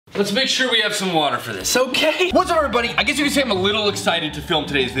let's make sure we have some water for this, okay? What's up, everybody? I guess you could say I'm a little excited to film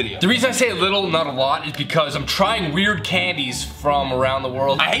today's video. The reason I say a little, not a lot, is because I'm trying weird candies from around the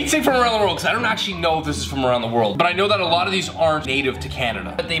world. I hate saying from around the world because I don't actually know if this is from around the world, but I know that a lot of these aren't native to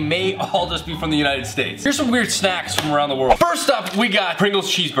Canada, but they may all just be from the United States. Here's some weird snacks from around the world. First up, we got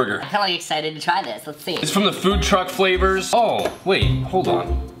Pringles cheeseburger. I'm hella excited to try this. Let's see. It's from the food truck flavors. Oh, wait, hold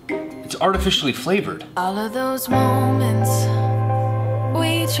on. It's artificially flavored. All of those moments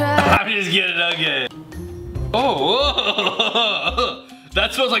we tried. I'm just kidding, okay. Oh, whoa.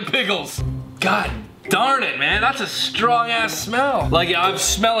 That smells like pickles. God darn it, man. That's a strong ass smell. Like, I'm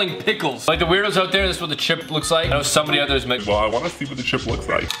smelling pickles. Like the weirdos out there, this is what the chip looks like. I know somebody out there is making. Well, I want to see what the chip looks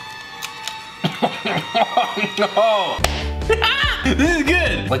like. No. This is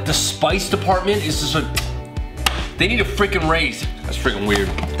good. Like the spice department is just like, they need a freaking raise. That's freaking weird.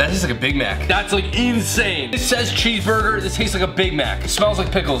 That tastes like a Big Mac. That's like insane. It says cheeseburger. This tastes like a Big Mac. It smells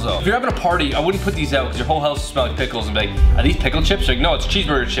like pickles though. If you're having a party, I wouldn't put these out because your whole house will smell like pickles and be like, are these pickle chips? You're like, no, it's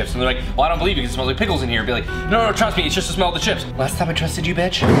cheeseburger chips. And they're like, well, I don't believe you because it smells like pickles in here. Be like, no, trust me, it's just the smell of the chips. Last time I trusted you,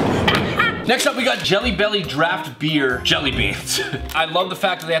 bitch. Next up, we got Jelly Belly draft beer jelly beans. I love the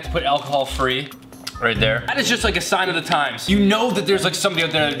fact that they have to put alcohol free. Right there. That is just like a sign of the times. You know that there's like somebody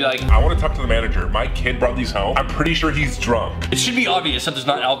out there that'd be like, I want to talk to the manager. My kid brought these home. I'm pretty sure he's drunk. it should be obvious that there's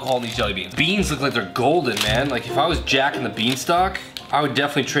not alcohol in these jelly beans. Beans look like they're golden, man. Like if I was Jack in the Beanstalk, I would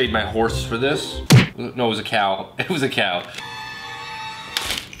definitely trade my horse for this. No, it was a cow. It was a cow.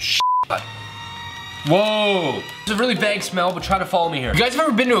 Whoa. It's a really vague smell, but try to follow me here. You guys have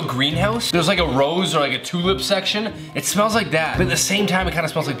ever been to a greenhouse? There's like a rose or like a tulip section. It smells like that, but at the same time, it kind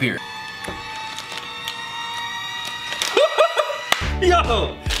of smells like beer.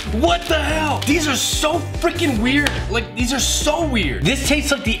 Yo, what the hell? These are so freaking weird. Like, these are so weird. This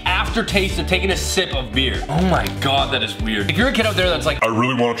tastes like the aftertaste of taking a sip of beer. Oh my God, that is weird. If you're a kid out there that's like, I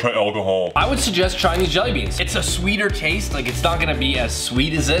really want to try alcohol. I would suggest trying these jelly beans. It's a sweeter taste. Like, it's not gonna be as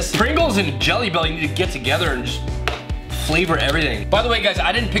sweet as this. Pringles and Jelly Belly need to get together and just flavor everything. By the way, guys,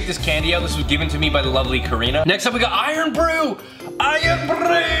 I didn't pick this candy out. This was given to me by the lovely Karina. Next up, we got Iron Brew. Iron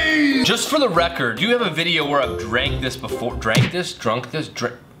Brew! Just for the record, do you have a video where I've drank this before? Drunk this?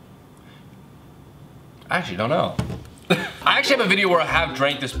 I actually don't know. I actually have a video where I have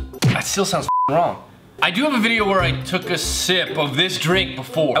drank this. That still sounds wrong. I do have a video where I took a sip of this drink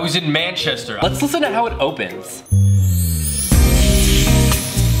before. I was in Manchester. Let's listen to how it opens.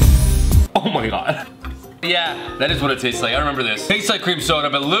 Oh my God. Yeah, that is what it tastes like. I remember this. Tastes like cream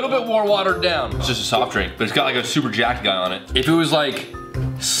soda, but a little bit more watered down. It's just a soft drink, but it's got like a super jacked guy on it. If it was like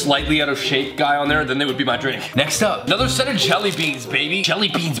slightly out of shape guy on there, then it would be my drink. Next up, another set of jelly beans, baby. Jelly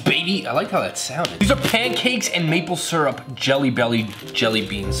beans, baby. I like how that sounded. These are pancakes and maple syrup Jelly Belly jelly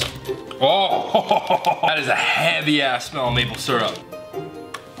beans. Oh, that is a heavy ass smell of maple syrup.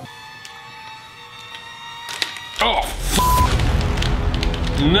 Oh,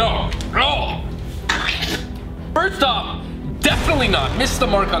 no. Oh. First off, definitely not. Missed the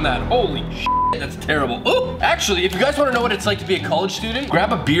mark on that. Holy shit, that's terrible. Oh, actually, if you guys want to know what it's like to be a college student,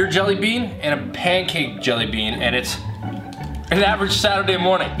 grab a beer jelly bean and a pancake jelly bean, and it's an average Saturday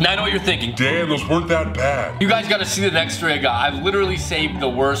morning. Now I know what you're thinking. Damn, those weren't that bad. You guys gotta see the next three I got. I've literally saved the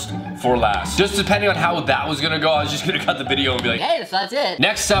worst for last. Just depending on how that was gonna go, I was just gonna cut the video and be like, Hey, so that's it.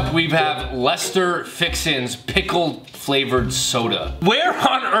 Next up, we have Lester Fixin's pickled flavored soda. Where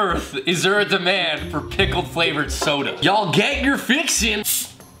on earth is there a demand for pickled flavored soda? Y'all get your fixin'.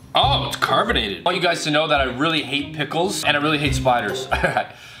 Oh, it's carbonated. I want you guys to know that I really hate pickles and I really hate spiders.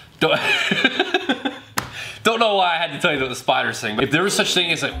 Don't know why I had to tell you about the spiders thing, but if there was such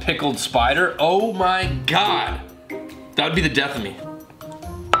thing as a pickled spider, oh my God. That would be the death of me.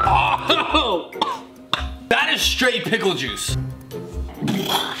 Oh, that is straight pickle juice.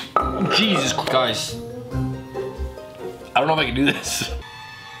 Jesus, guys. I don't know if I can do this.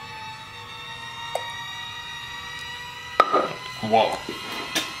 Whoa.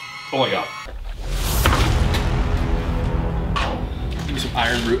 Oh my God. Give me some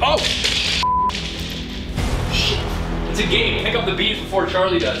Iron Brew. Oh! It's a game. Pick up the beans before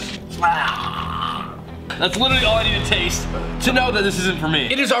Charlie does. That's literally all I need to taste to know that this isn't for me.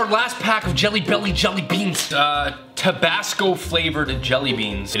 It is our last pack of Jelly Belly jelly beans. Tabasco flavored jelly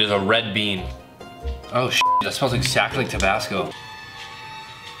beans. It is a red bean. Oh shit, that smells exactly like Tabasco.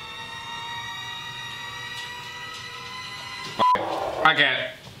 I can't.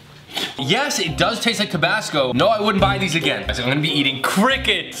 Yes, it does taste like Tabasco. No, I wouldn't buy these again. I'm gonna be eating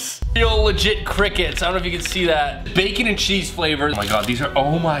crickets. Real legit crickets. I don't know if you can see that. Bacon and cheese flavor. Oh my God, these are,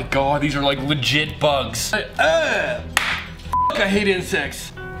 oh my God, these are like legit bugs. I hate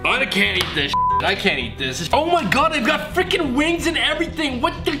insects. I can't eat this shit. I can't eat this. Oh my God, they've got freaking wings and everything.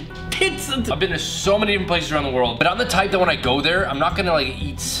 What the? I've been to so many different places around the world, but I'm the type that when I go there, I'm not gonna like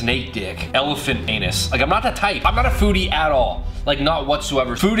eat snake dick, elephant anus. Like I'm not that type. I'm not a foodie at all. Like not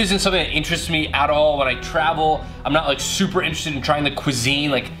whatsoever. Food isn't something that interests me at all. When I travel, I'm not like super interested in trying the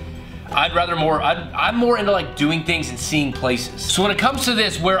cuisine. Like I'm more into like doing things and seeing places. So when it comes to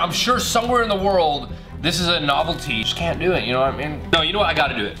this, where I'm sure somewhere in the world, this is a novelty, just can't do it, you know what I mean? No, you know what, I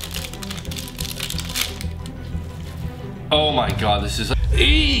gotta do it. Oh my God, this is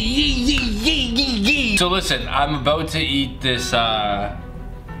so listen, I'm about to eat this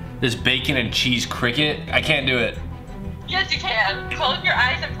this bacon and cheese cricket. I can't do it. Yes, you can. Close your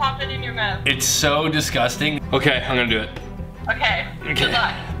eyes and pop it in your mouth. It's so disgusting. Okay, I'm gonna do it. Okay. Good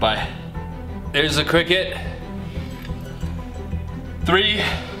luck. Bye. There's the cricket. 3,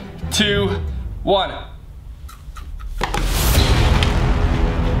 2, 1.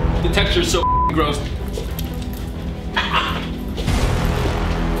 The texture is so gross.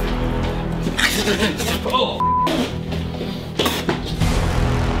 Oh.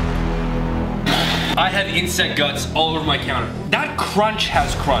 I have insect guts all over my counter. That crunch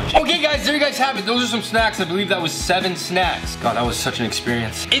has crunch. Okay guys, there you guys have it. Those are some snacks. I believe that was 7 snacks. God, that was such an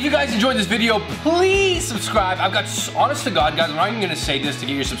experience. If you guys enjoyed this video, please subscribe. I've got, honest to God, guys, I'm not even gonna say this to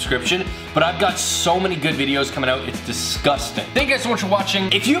get your subscription, but I've got so many good videos coming out, it's disgusting. Thank you guys so much for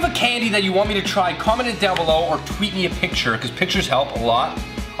watching. If you have a candy that you want me to try, comment it down below or tweet me a picture, because pictures help a lot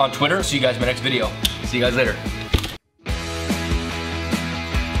on Twitter. See you guys in my next video. See you guys later.